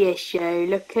fixed the issue.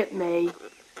 Look at me.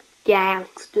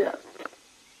 Gangster.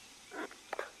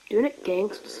 Doing it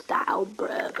gangster style,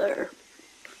 brother.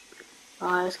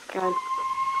 Alright, let's go.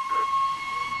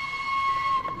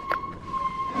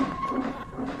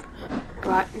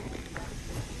 Right.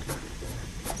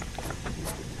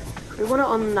 We want it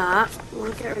on that. We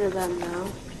want to get rid of them now.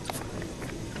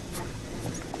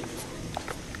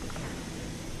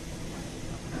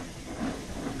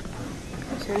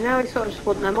 So now we sort of just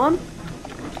want them on.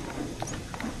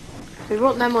 So we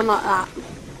want them on like that.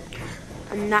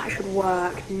 And that should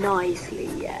work nicely,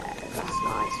 yeah, that's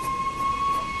nice.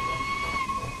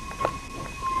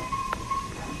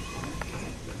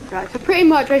 Right, so pretty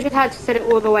much I just had to set it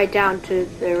all the way down to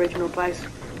the original place.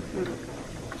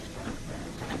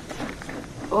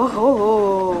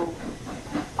 Oh.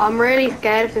 I'm really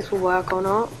scared if this will work or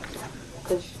not,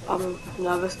 because I'm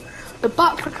nervous. The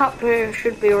butler cup here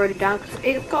should be already down, because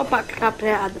it's got a butler cup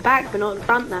here at the back, but not in the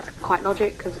front. That's quite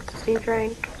logic, because it's a steam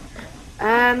train.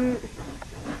 I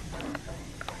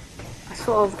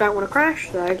sort of don't want to crash,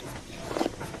 though.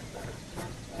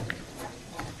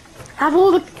 Have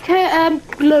all the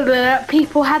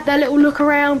people had their little look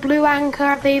around Blue Anchor?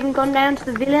 Have they even gone down to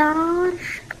the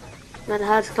village? And then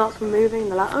heard scotsman moving.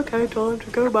 They're like, okay, time to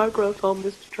go back, rest on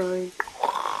Mr. Train.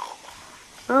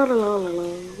 La la la la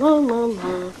la la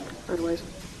la. Anyways,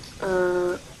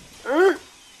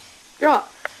 yeah,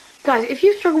 guys, if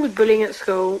you struggle with bullying at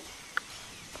school,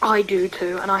 I do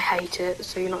too, and I hate it.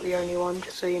 So you're not the only one,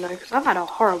 just so you know, because I've had a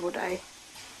horrible day.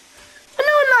 And no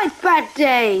one likes bad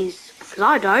days, because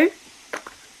I don't.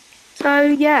 So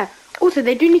yeah. Also,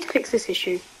 they do need to fix this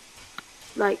issue.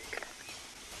 Like,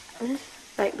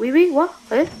 what?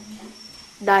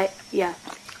 Like, yeah.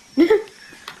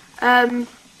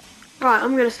 Right,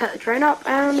 I'm gonna set the train up,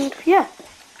 and yeah.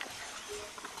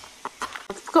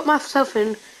 I've got myself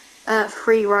in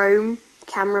free roam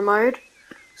camera mode,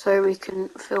 so we can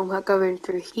film her going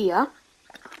through here.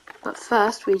 But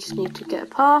first, we just need to get a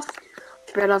path.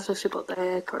 I've also got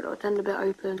the corridor end a bit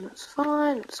open. That's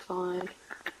fine. That's fine.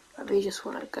 But we just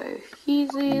want to go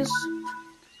easies.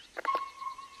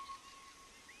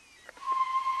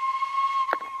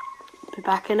 Be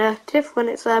back in a tiff when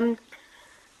it's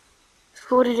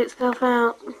sorted itself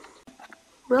out.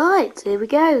 Right, here we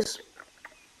go.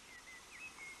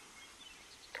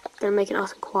 Gonna make it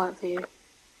nice and quiet for you.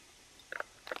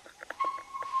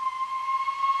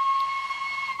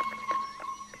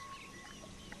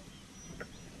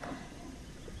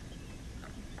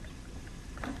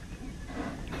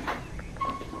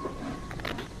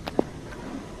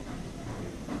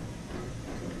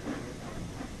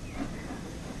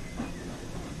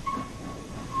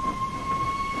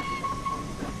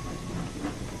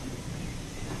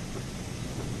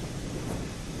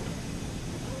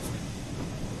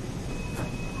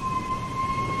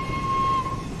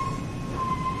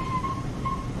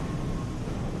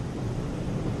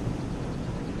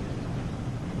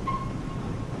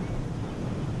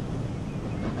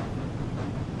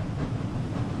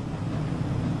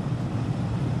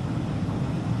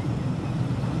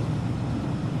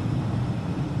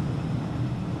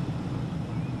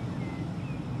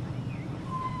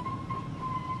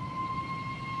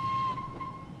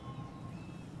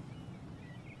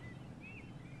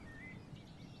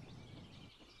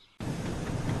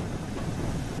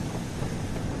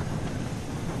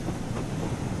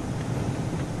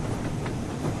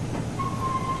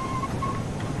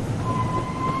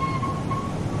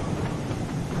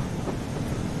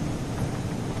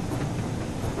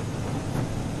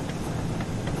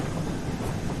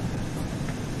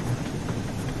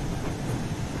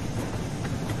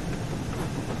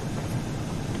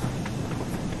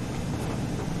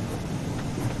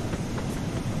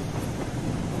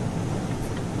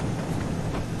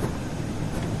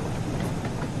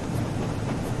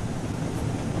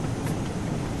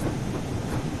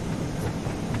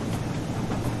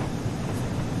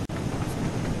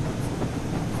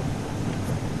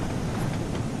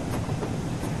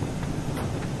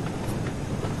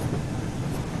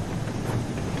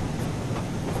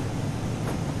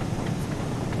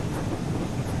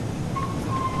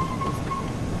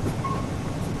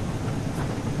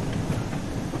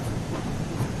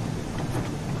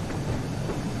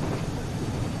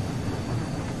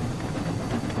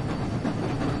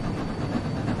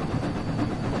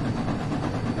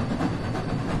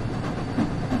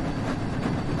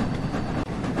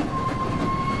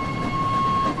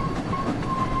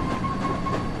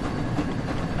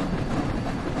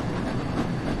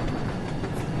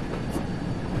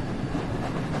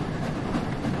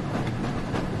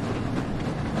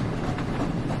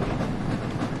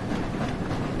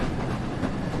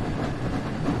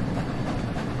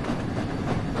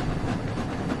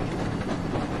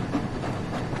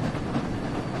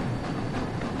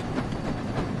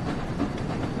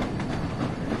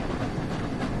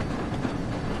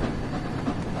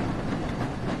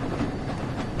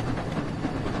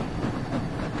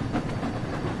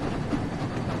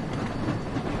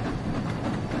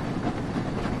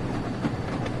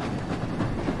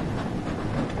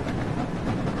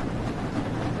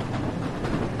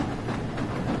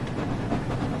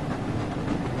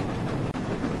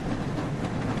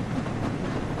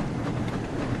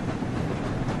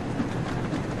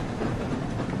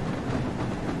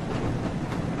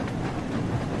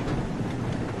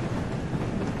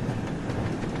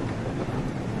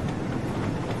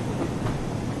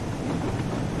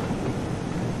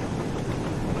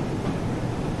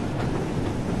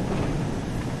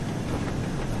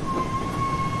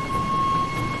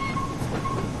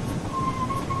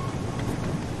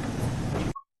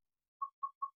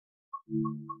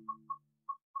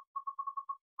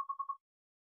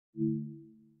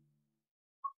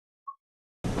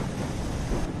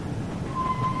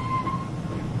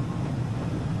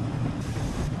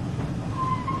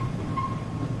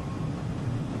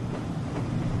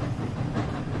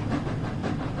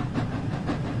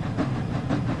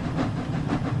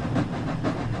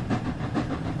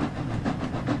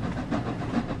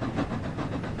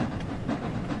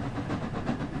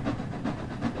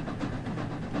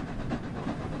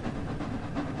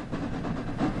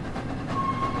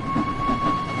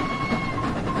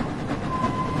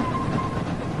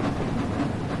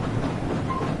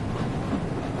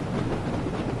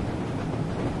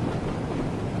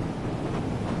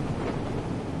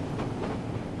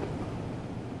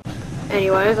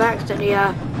 Anyways, I accidentally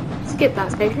skipped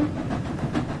that station.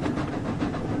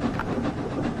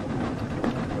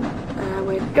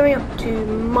 We're going up to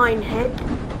Minehead,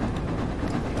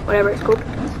 whatever it's called.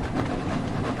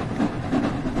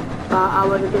 But I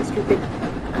was a bit stupid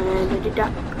and I did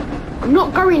that. I'm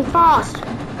not going fast!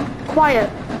 Quiet!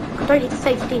 I don't need to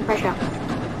save steam pressure.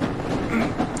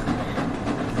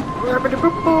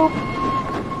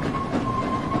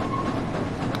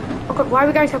 Oh god, why are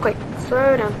we going so quick?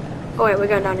 Slow down. Oh wait, we're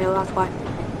going downhill, that's why.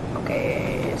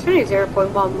 Okay, it's only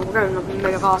 0.1, we're going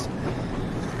mega fast.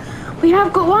 We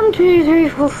have got 1, 2, 3,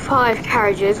 4, 5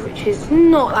 carriages, which is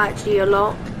not actually a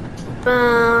lot. But,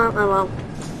 oh well.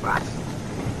 Right.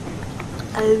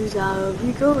 Those are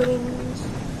the goings.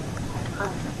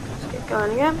 Let's get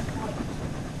going again.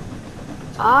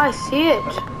 I see it.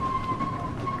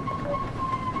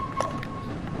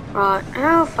 Right,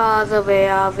 how far away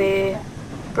are we?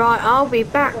 Right, I'll be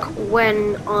back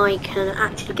when I can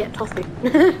actually get toffee.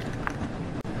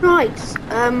 Right, just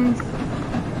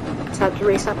have to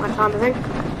reset my time, I think.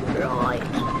 Right.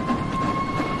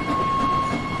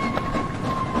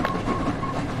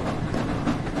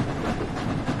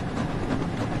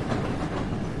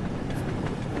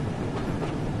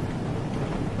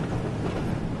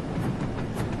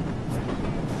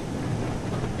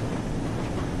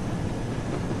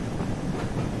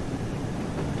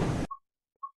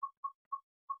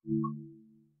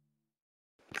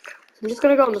 I'm just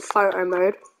gonna go on the photo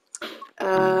mode.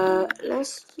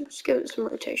 Let's just give it some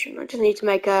rotation. I just need to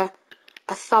make a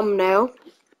thumbnail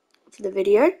for the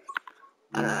video.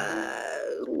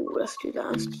 Let's do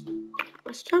that.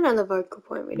 Let's turn down the vocal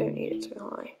point. We don't need it too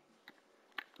high.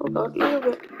 Oh god, a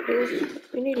little bit, please.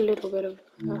 We need a little bit of.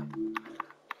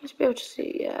 Let's be able to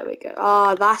see. Yeah, there we go.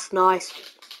 Ah, that's nice.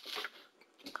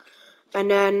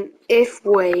 And then if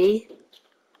we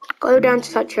go down to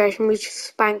saturation, we just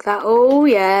spank that. Oh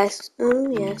yes, oh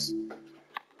yes.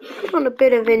 Put on a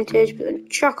bit of vintage, but then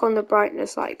chuck on the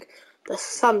brightness like the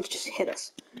sun's just hit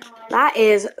us. That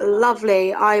is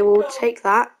lovely. I will take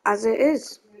that as it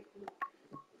is.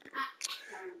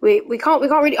 We can't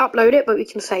really upload it, but we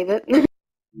can save it.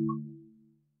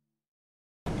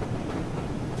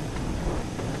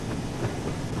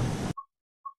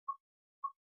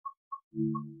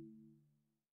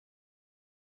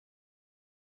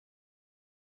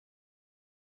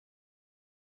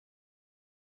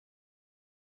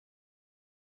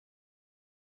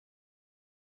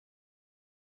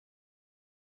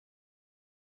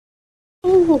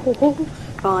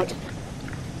 Right.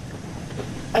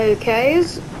 Okay,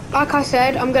 like I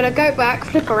said, I'm gonna go back,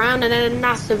 flip around, and then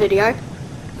that's the video.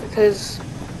 Because,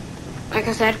 like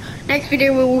I said, next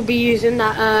video we will be using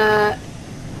that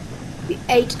the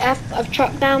 8F I've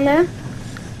chucked down there.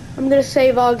 I'm gonna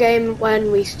save our game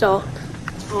when we stop,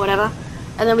 or whatever,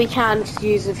 and then we can just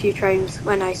use a few trains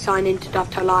when I sign into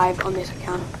Dovetail Live on this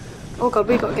account. Oh god,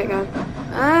 we gotta get going.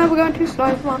 We're going too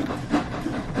slow, come on.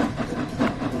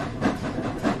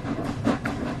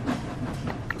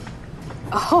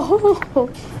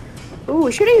 Oh,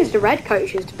 we should have used the red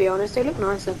coaches, to be honest. They look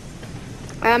nicer.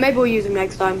 Maybe we'll use them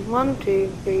next time. 1,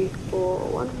 2, 3, 4.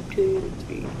 1, 2,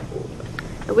 3,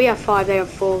 4. We have 5, they have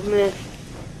 4. Meh.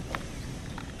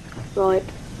 Right,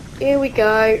 here we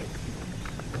go.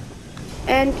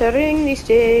 Entering the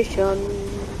station.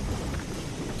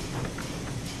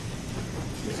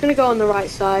 I'm just gonna go on the right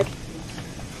side.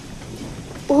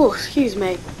 Oh, excuse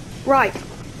me. Right.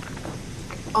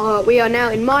 We are now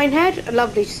in Minehead.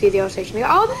 Lovely to see the old station.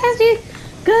 Oh, there's the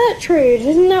Gertrude.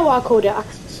 Isn't that what I called it? I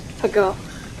forgot.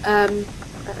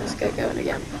 Let's get going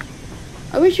again.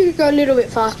 I wish you could go a little bit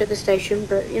faster at the station,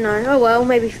 but you know, oh well,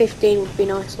 maybe 15 would be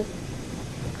nicer.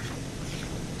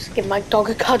 Just give my dog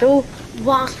a cuddle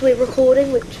whilst we're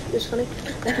recording, which is funny.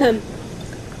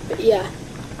 But yeah.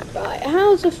 Right,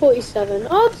 how's the 47?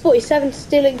 Oh, the 47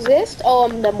 still exists. Oh,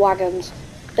 them wagons.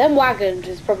 Them wagons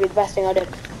is probably the best thing I did.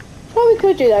 What we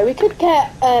could do though, we could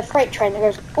get a freight train that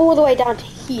goes all the way down to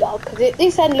here, because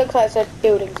this end looks like it's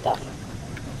building stuff.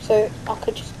 So I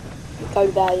could just go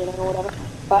there, you know, or whatever.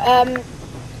 But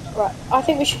right, I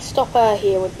think we should stop her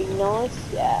here. Would be nice.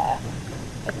 Yeah,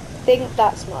 I think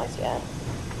that's nice. Yeah,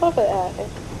 what about there?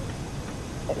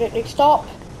 I think. Stop,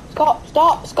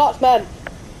 Scotsman.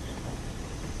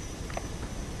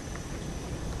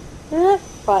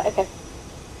 Right, okay.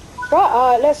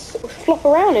 Right, let's flop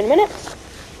around in a minute.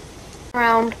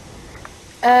 Around.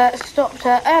 Stopped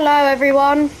her. Hello,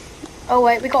 everyone. Oh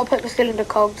wait, we got to put the cylinder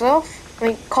cogs off. I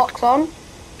mean, cocks on.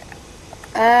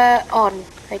 On.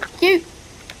 Thank you.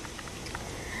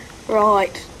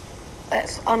 Right.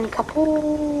 Let's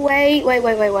uncouple. Wait.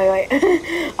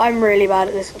 I'm really bad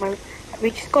at this one.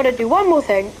 We just got to do one more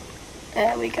thing.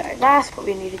 There we go. That's what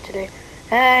we needed to do.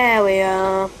 There we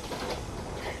are.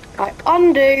 Right,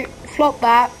 undo. Flop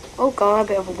that. Oh god, a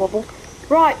bit of a wobble.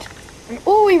 Right. And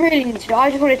all we really need to do, I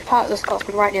just wanted to park the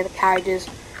Scotsman right near the carriages,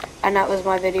 and that was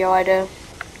my video idea.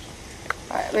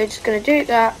 Right, we're just going to do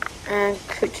that, and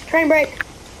switch to train brake.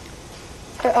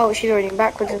 Oh, she's already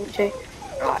backwards, isn't she?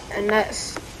 Right, and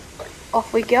let's,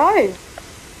 off we go.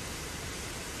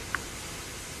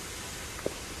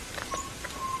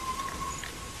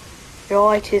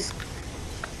 Right,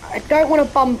 I don't want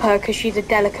to bump her because she's a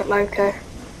delicate loco.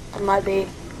 There might be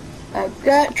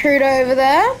Gertrude over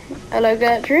there. Hello,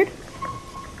 Gertrude.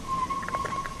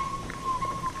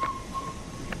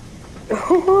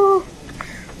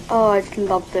 Oh, I just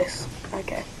love this.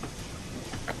 Okay.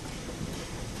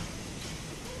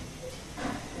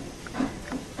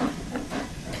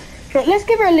 Right, let's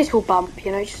give her a little bump,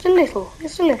 you know, just a little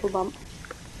bump.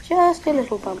 Just a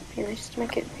little bump, you know, just to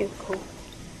make it feel cool.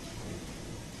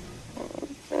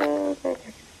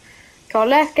 God,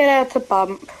 let's get her to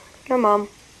bump. Come on.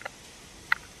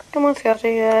 Come on,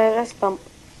 Scotty, let's bump.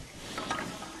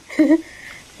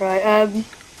 Right,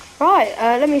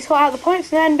 let me sort out the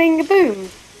points and then bing a boom.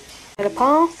 The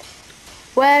path.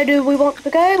 Where do we want to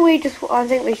go? I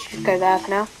think we should go there for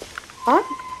now. Right?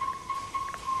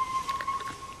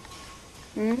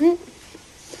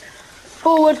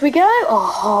 Forward we go.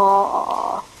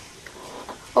 Oh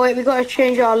wait, we got to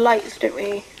change our lights, don't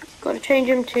we? Got to change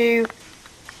them to.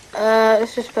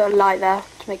 Let's just put a light there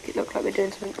to make it look like we're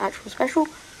doing something actual special.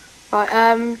 Right.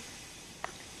 I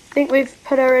think we've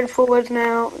put her in forward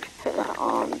now. Let's put that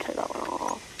on. Take that one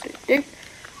off.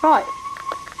 Right.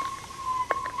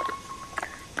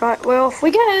 Right, we're off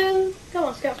we go. Come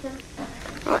on, Scotsman.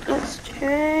 Right, let's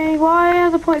change. Why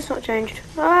are the points not changed?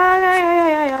 There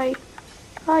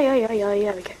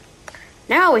we go.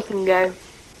 Now we can go.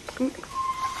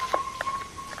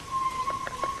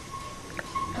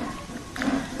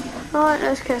 Right,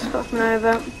 let's get Scotsman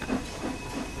over.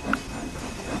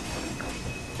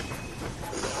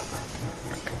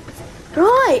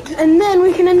 Right, and then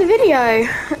we can end the video.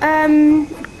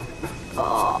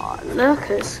 Oh,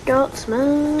 look at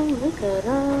Scotsman. Look at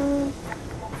that.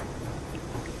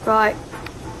 Right.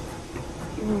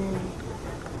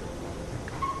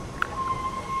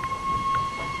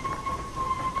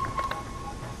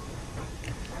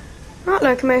 Right,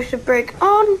 locomotive brake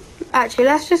on. Actually,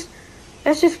 let's just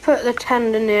put the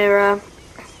tender near a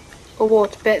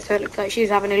water bit so it looks like she's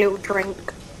having a little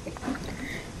drink.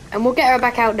 And we'll get her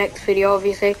back out next video,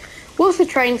 obviously. What's the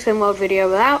Train Sim World video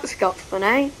without Scotsman,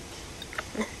 eh?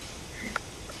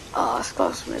 Oh,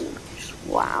 Scotsman, just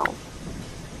wow.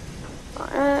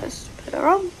 Right, let's put her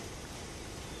on.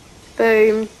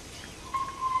 Boom.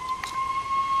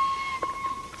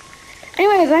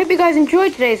 Anyways, I hope you guys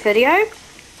enjoyed today's video.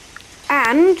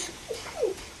 And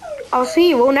I'll see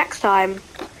you all next time.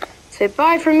 So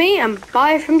bye from me and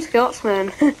bye from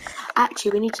Scotsman.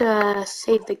 Actually, we need to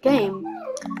save the game.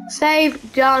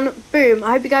 Save, done, boom.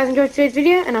 I hope you guys enjoyed today's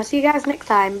video, and I'll see you guys next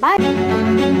time. Bye.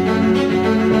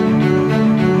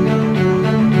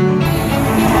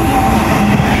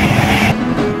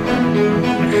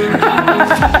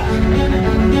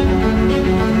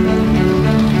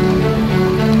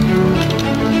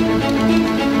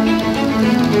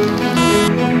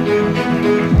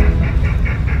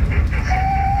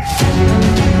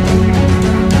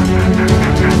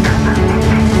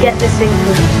 Get this thing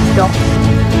to stop.